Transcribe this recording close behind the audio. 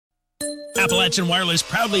Appalachian Wireless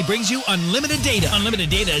proudly brings you unlimited data. Unlimited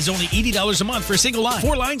data is only $80 a month for a single line.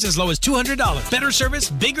 4 lines as low as $200. Better service,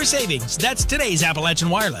 bigger savings. That's today's Appalachian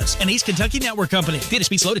Wireless, an East Kentucky network company. Data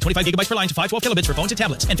speed slow to 25 gigabytes per line to 512 kilobits for phones and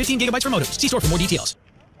tablets, and 15 gigabytes for modems. See store for more details.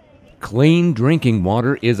 Clean drinking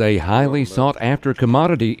water is a highly sought-after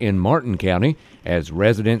commodity in Martin County, as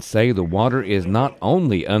residents say the water is not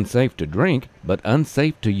only unsafe to drink, but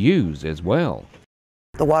unsafe to use as well.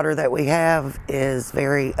 The water that we have is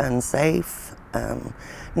very unsafe,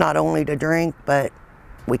 not only to drink, but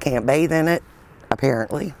we can't bathe in it,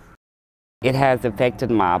 apparently. It has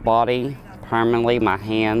affected my body permanently, my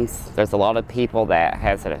hands. There's a lot of people that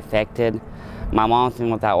has it affected. My mom's been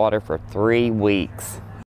without water for 3 weeks.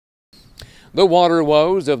 The water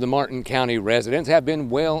woes of the Martin County residents have been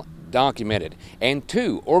well documented, and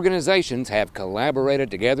 2 organizations have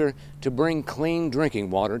collaborated together to bring clean drinking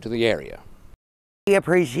water to the area. We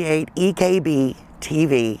appreciate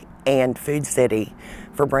EKB-TV and Food City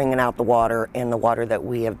for bringing out the water and the water that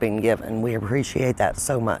we have been given. We appreciate that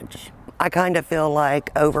so much. I kind of feel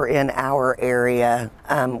like over in our area,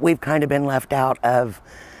 we've kind of been left out of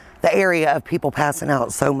the area of people passing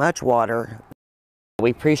out so much water.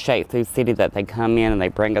 We appreciate Food City that they come in and they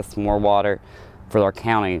bring us more water for our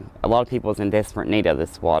county. A lot of people is in desperate need of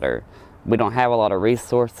this water. We don't have a lot of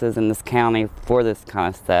resources in this county for this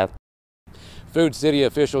kind of stuff. Food City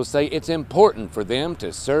officials say it's important for them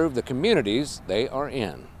to serve the communities they are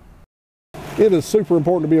in. It is super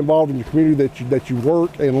important to be involved in the community that you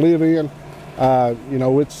work and live in. You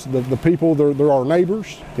know, it's the people, they're our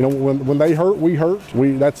neighbors. You know, when they hurt, we hurt.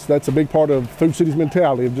 That's a big part of Food City's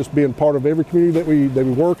mentality of just being part of every community that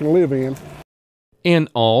we work and live in. In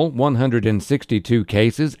all, 162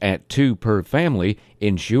 cases at 2 per family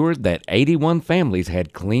ensured that 81 families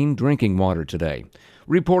had clean drinking water today.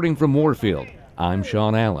 Reporting from Warfield, I'm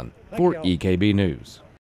Shawn Allen for EKB News.